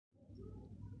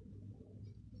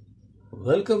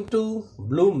Welcome to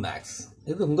blue maths.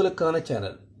 இது உங்களுக்கான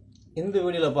channel. இந்த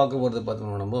வீடியோவில் பார்க்க போகிறது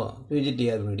பார்த்தோம்னா நம்ம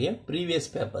பிஜிடிஆர்னுடைய ப்ரீவியஸ்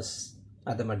பேப்பர்ஸ்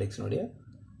மேத்தமெட்டிக்ஸ்னுடைய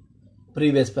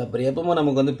ப்ரீவியஸ் பேப்பர். எப்பவுமே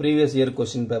நமக்கு வந்து ப்ரீவியஸ் இயர்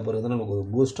கொஸ்டின் பேப்பர் வந்து நமக்கு ஒரு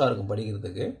பூஸ்டாக இருக்கும்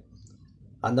படிக்கிறதுக்கு.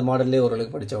 அந்த மாடல்லே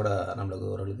ஓரளவுக்கு படித்த விட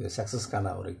நம்மளுக்கு ஓரளவுக்கு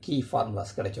சக்ஸஸ்க்கான ஒரு கீ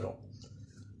ஃபார்முலாஸ் கிடைச்சிரும்.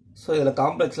 ஸோ இதில்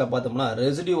காம்ப்ளெக்ஸில் பார்த்தோம்னா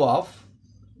residue of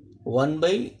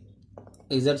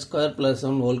 1/z² +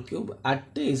 1 whole cube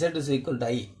at z is equal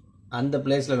to I. அந்த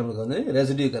பிளேஸில் நமக்கு வந்து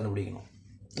ரெசிடியூ கண்டுபிடிக்கணும்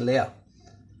இல்லையா?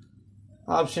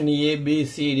 Option A B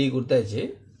C D கொடுத்தாச்சு.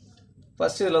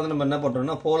 ஃபர்ஸ்ட் இதில் வந்து நம்ம என்ன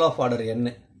பண்ணுறோம்னா போல் ஆஃப் ஆர்டர் n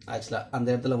ஆக்சுவலாக அந்த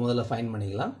இடத்துல முதல்ல ஃபைன்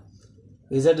பண்ணிக்கலாம்.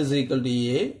 z is equal to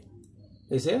a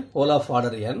is a pole of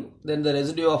order n, then the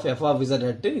residue of f of z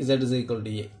at z is equal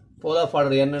to a. pole of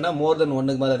order n னா மோர் தென்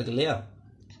 1க்கு மேலே இருக்கு இல்லையா?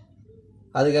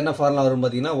 அதுக்கு என்ன ஃபார்முலா வரும்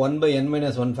பார்த்தீங்கன்னா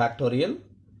 1/n-1 factorial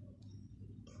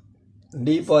d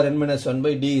power n minus 1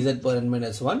 by dz power n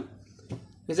minus 1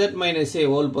 z minus a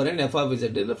whole power n f of z.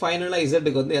 இது ஃபைனலாக z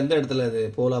வந்து எந்த இடத்துல அது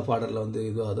போல் ஆஃப் ஆர்டரில் வந்து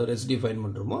இது அதோ ரெசிடியூ ஃபைன்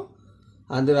பண்ணுறோமோ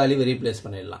அந்த வேல்யூவை ரீப்ளேஸ்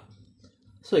பண்ணிடலாம்.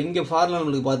 ஸோ இங்கே ஃபார்முலா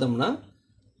நம்மளுக்கு பார்த்தோம்னா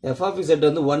f of z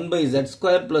வந்து 1/z²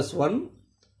 + 1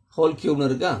 ஹோல் கியூப்னு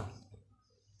இருக்கா.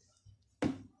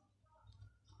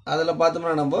 அதில்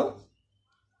பார்த்தோம்னா நம்ம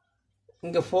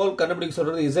இங்கே ஃபோல் கண்டுபிடிக்க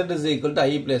சொல்கிறது z is equal to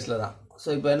I பிளேஸில் தான். ஸோ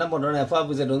இப்போ என்ன பண்ணுறோன்னா f of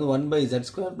z வந்து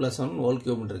 1/z² + 1 ஹோல்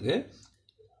கியூப்னு இருக்குது.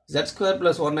 z²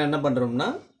 + 1 என்ன பண்ணுறோம்னா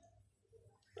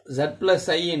z +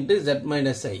 i × z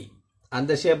 - i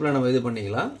அந்த ஷேப்பில் நம்ம இது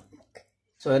பண்ணிக்கலாம்.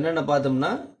 ஸோ என்னென்ன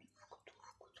பார்த்தோம்னா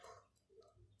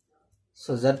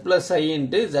so z + i ×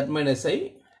 z - i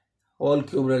whole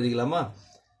கியூப்னு எழுதிக்கலாமா?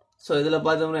 So இதில்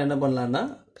பார்த்தோம்னா என்ன பண்ணலான்னா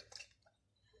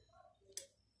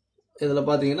இதில்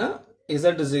பார்த்தீங்கன்னா z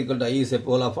is equal to I is a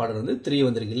pole of order வந்து 3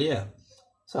 வந்திருக்கு இல்லையா?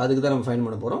 ஸோ அதுக்கு தான் நம்ம ஃபைன்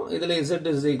பண்ண போகிறோம். இதில் z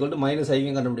is equal to -i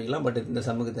கண்டுபிடிக்கலாம், பட் இந்த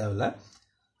சம்முக்கு தேவையில்லை.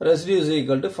 Residue is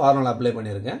equal to formula apply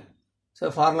பண்ணியிருக்கேன். ஸோ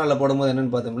ஃபார்முலாவில் போடும்போது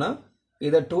என்னென்னு பார்த்தோம்னா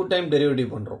இதை 2 டைம் டெரிவேட்டிவ்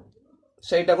பண்ணுறோம்.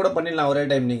 ஸ்ட்ரைட்டாக கூட பண்ணிடலாம் ஒரே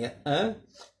டைம், நீங்கள்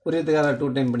புரியறதுக்காக நான் 2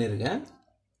 டைம் பண்ணியிருக்கேன்.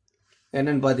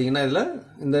 என்னென்னு பார்த்தீங்கன்னா இதில்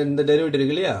இந்த டெரிவேட்டிவ்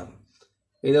இருக்கு இல்லையா,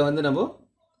 இதை வந்து நம்ம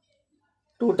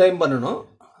 2 டைம் பண்ணணும்.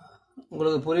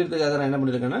 உங்களுக்கு புரியறதுக்காக நான் என்ன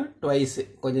பண்ணியிருக்கேன்னா ட்வைஸ்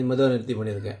கொஞ்சம் மெதுவாக நிறுத்தி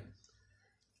பண்ணியிருக்கேன்.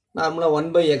 நார்மலாக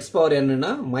 1/x power n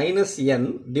னா -n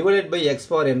divided by x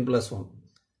power n + 1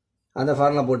 அந்த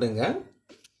ஃபார்முலா போட்டுங்க,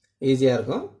 ஈஸியாக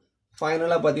இருக்கும்.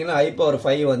 ஃபைனலாக பார்த்தீங்கன்னா i⁵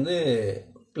 வந்து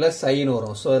 +iன்னு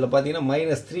வரும். ஸோ அதில் பார்த்தீங்கன்னா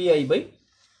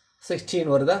 -3i/16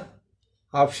 வருதா?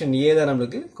 ஆப்ஷன் ஏ தான்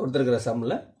நம்மளுக்கு கொடுத்துருக்கிற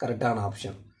சம்மில் கரெக்டான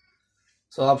option.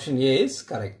 So option A is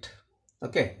correct.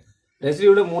 Okay,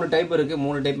 ரெசிடியூவில் 3 type இருக்குது.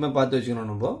 3 டைப்புமே பார்த்து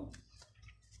வச்சுக்கணும் நம்ம.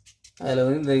 அதில்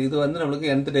வந்து இது வந்து நம்மளுக்கு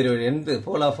nth derivative nth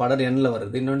pole of order n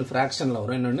வருது, இன்னொன்று ஃப்ராக்ஷனில்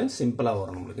வரும், இன்னொன்று சிம்பிளாக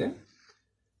வரும் நம்மளுக்கு.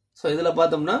 ஸோ இதில்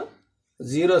பார்த்தோம்னா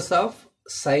ஜீரோஸ் ஆஃப்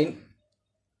சைன்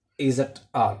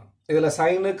ZR, இதில்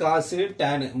சைனு காசு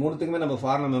டேனு மூணுத்துக்குமே நம்ம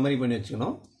ஃபார்முலா மெமரி பண்ணி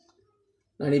வச்சுக்கணும்.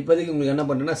 நான் இப்போதைக்கு உங்களுக்கு என்ன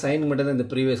பண்ணுறேன்னா சைன் மட்டும் தான் இந்த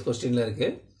ப்ரீவியஸ் கொஸ்டினில்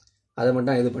இருக்குது, அதை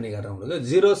மட்டும் இது பண்ணி காட்டுறேன் உங்களுக்கு.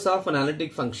 Zeros of an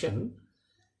analytic function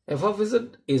f of z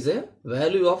is a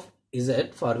value of z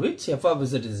for which f of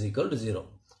z is equal to 0.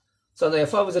 So அந்த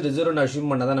f of z 0ன்னு அஷ்யூம்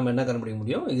பண்ணால் தான் நம்ம என்ன கண்டுபிடிக்க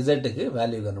முடியும், z-க்கு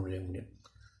வேல்யூ கண்டுபிடிக்க முடியும்.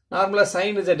 நார்மலாக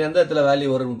சைன் z எந்த இடத்துல வேல்யூ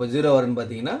வரும், இப்போ 0 வரும்னு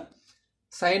பார்த்தீங்கன்னா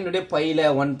சைனுடைய பையில்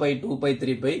 1π 2π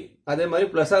 3π, அதே மாதிரி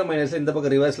ப்ளஸ் ஆர் மைனஸ் இந்த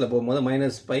பக்கம் ரிவர்ஸில் போகும்போது -π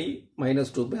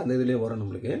 -2π அந்த இதுலேயே வரும்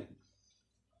நம்மளுக்கு.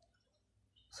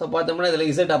 ஸோ பார்த்தோம்னா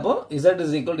இதில் z அப்போ z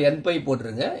is equal to nπ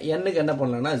போட்டுருங்க. n-க்கு என்ன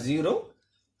பண்ணலாம்னா 0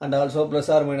 and also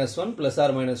 +r-1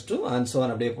 +r-2 and so on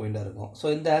அப்படியே போயிட்டே இருக்கும். ஸோ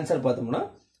இந்த ஆன்சர் பார்த்தோம்னா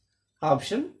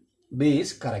ஆப்ஷன் பி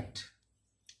இஸ் கரெக்ட்.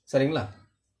 சரிங்களா?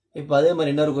 இப்போ அதே மாதிரி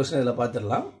இன்னொரு கொஸ்டின் இதில்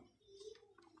பார்த்துடலாம்.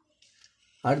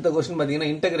 அடுத்த கொஸ்டின்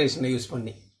பார்த்தீங்கன்னா இன்டகிரேஷனை யூஸ்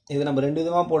பண்ணி இது நம்ம 2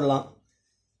 விதமாக போடலாம்.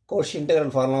 கோஷ்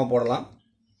இன்டெக்ரல் ஃபார்முலா போடலாம்.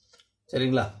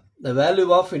 சரிங்களா? The value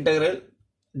of integral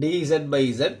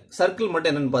dz/z, circle மட்டும்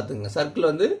என்னென்னு பார்த்துங்க. சர்க்கிள்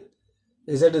வந்து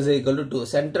z is equal to 2,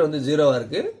 centre வந்து 0வாக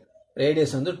இருக்குது,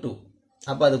 ரேடியஸ் வந்து 2.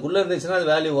 அப்போ அதுக்குள்ளே இருந்துச்சுன்னா அது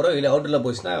வேல்யூ வரும், இல்லை அவுட்டரில்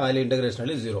போச்சுன்னா value integration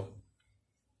value 0.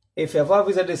 If f of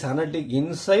z is analytic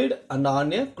inside and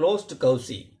on a closed curve C,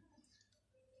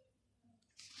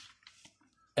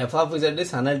 f of z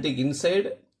is analytic inside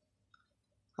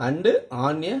and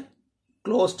on a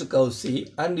closed curve C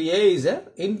and A is a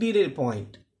interior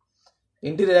point.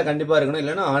 இன்டீரியராக கண்டிப்பாக இருக்கணும்,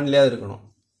 இல்லைன்னா ஆன்லேயே இருக்கணும்.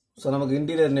 So நமக்கு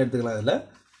இன்டீரியர்னு எடுத்துக்கலாம். இதில்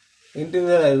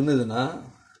இன்டீரியராக இருந்ததுன்னா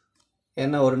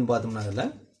என்ன வரும்னு பார்த்தோம்னா இதில்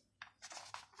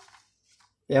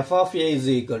f of a is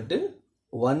equal to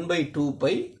 1/2π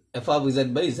f of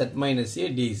z/z minus a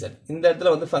dz. இந்த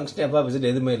இடத்துல வந்து ஃபங்க்ஷன் f of z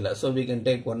எதுவுமே இல்லை. ஸோ we can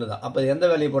take 1 தான். அப்போ எந்த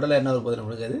வேல்யூ போட்டாலும் என்ன வருது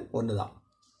நம்மளுக்கு, அது 1 தான்.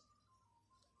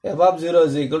 f of 0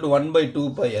 is equal to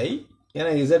 1/2πi, ஏன்னா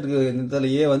z இந்த இடத்துல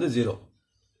a வந்து 0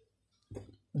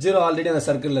 ஆல்ரெடி அந்த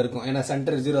சர்க்கிளில் இருக்கும், ஏன்னா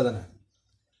சென்டர் 0 தானே.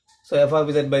 So f of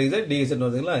z by z dz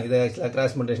வருதுங்களா, இதை ஆக்சுவலாக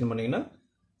கிராஸ் மல்டிப்ளிகேஷன் பண்ணிங்கன்னா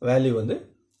வேல்யூ வந்து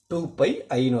 2 pi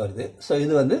iன்னு வருது. ஸோ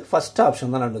இது வந்து ஃபர்ஸ்ட்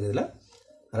ஆப்ஷன் தான் நமக்கு இதில்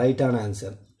ரைட்டான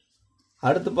ஆன்சர்.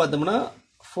 அடுத்து பார்த்தோம்னா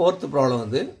ஃபோர்த் ப்ராப்ளம்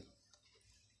வந்து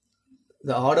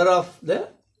the order of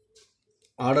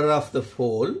the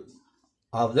whole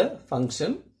of the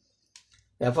function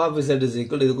f of z is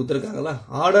equal இது கொடுத்துருக்காங்களா.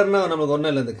 ஆர்டர்னா நமக்கு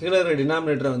ஒன்றும் இல்லை, இந்த கீழே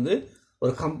டினாமினேட்டரை வந்து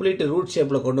ஒரு கம்ப்ளீட் ரூட்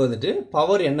ஷேப்பில் கொண்டு வந்துட்டு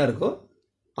பவர் என்ன இருக்கோ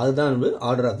அதுதான் வந்து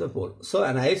order of the pole. So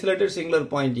an isolated singular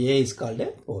point A is called a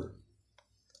pole.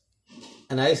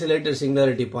 An isolated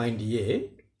singularity point A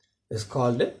is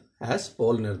called as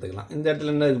pole ன்னு எடுத்துக்கலாம். இந்த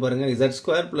இடத்துல என்ன இருக்கு பாருங்க, z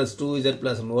square plus 2z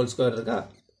plus 1 whole square இருக்கா,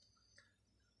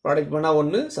 ப்ராடக்ட் பண்ணால்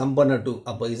 1 some பண்ண 2,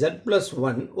 அப்போ z plus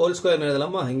 1 whole square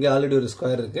எழுதலாமா, இங்கே ஆல்ரெடி ஒரு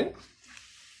ஸ்கொயர் இருக்கு.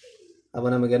 அப்போ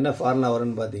நமக்கு என்ன ஃபார்முலா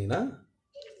வரும்னு பார்த்தீங்கன்னா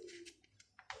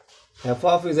f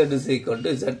of z is equal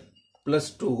to z plus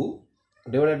 2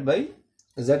 divided by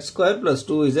z square plus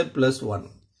 2z plus 1.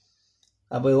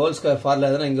 அப்போ ஹோல் ஸ்கொயர் ஃபார்முலா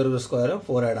எதுனா இங்கே ஒரு ஸ்கொயரும்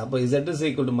 4 ஆகிடும். அப்போ z is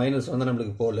equal to -1 தான்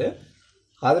நம்மளுக்கு போல்.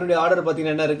 அதனுடைய ஆர்டர்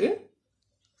பார்த்தீங்கன்னா என்ன இருக்குது,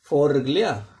 4 இருக்கு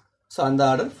இல்லையா. ஸோ அந்த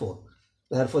order 4.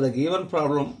 Therefore, the given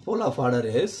problem pole of order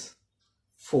is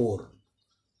 4.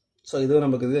 So இதுவும்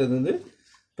நமக்கு இது வந்து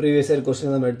ப்ரீவியஸ் இயர்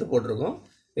கொஸ்டின் நம்ம எடுத்து போட்டிருக்கோம்.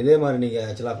 இதே மாதிரி நீங்கள்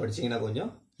ஆக்சுவலாக படிச்சிங்கன்னா கொஞ்சம்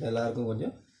எல்லாருக்கும்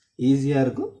கொஞ்சம் ஈஸியாக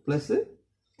இருக்கும். ப்ளஸ்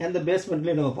அந்த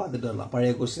பேஸ்மெண்ட்லேயும் நம்ம பார்த்துட்டு வரலாம்.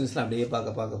 பழைய கொஸ்டின்ஸ்லாம் அப்படியே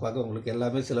பார்க்க உங்களுக்கு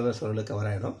எல்லாமே சிலபஸ் ஒரு கவர்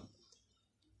ஆகிடும்.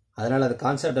 அதனால் அந்த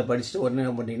கான்செப்டை படிச்சுட்டு உடனே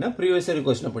என்ன பண்ணிங்கன்னா ப்ரீவியஸ் இயர்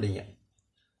கொஸ்டினை படிங்க.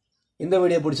 இந்த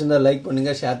வீடியோ பிடிச்சிருந்தா லைக்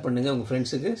பண்ணுங்கள், ஷேர் பண்ணுங்கள், உங்கள்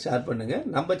ஃப்ரெண்ட்ஸுக்கு ஷேர் பண்ணுங்கள்.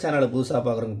 நம்ம சேனலை புதுசாக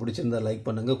பார்க்குறவங்க பிடிச்சிருந்தா லைக்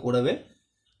பண்ணுங்கள், கூடவே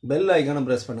பெல் ஐக்கானும்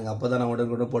ப்ரெஸ் பண்ணுங்கள். அப்போ தான் நான்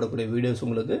உடனுக்குடன் போடக்கூடிய வீடியோஸ்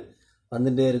உங்களுக்கு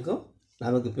வந்துகிட்டே இருக்கும்.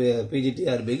 நமக்கு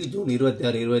PGTRBக்கு ஜூன்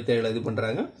 26, 27 இது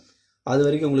பண்ணுறாங்க. அது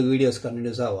வரைக்கும் உங்களுக்கு வீடியோஸ்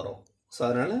கண்டினியூஸாக வரும். ஸோ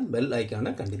அதனால் பெல்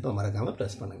ஐக்கானை கண்டிப்பாக மறக்காமல்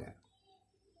ப்ரெஸ் பண்ணுங்கள்.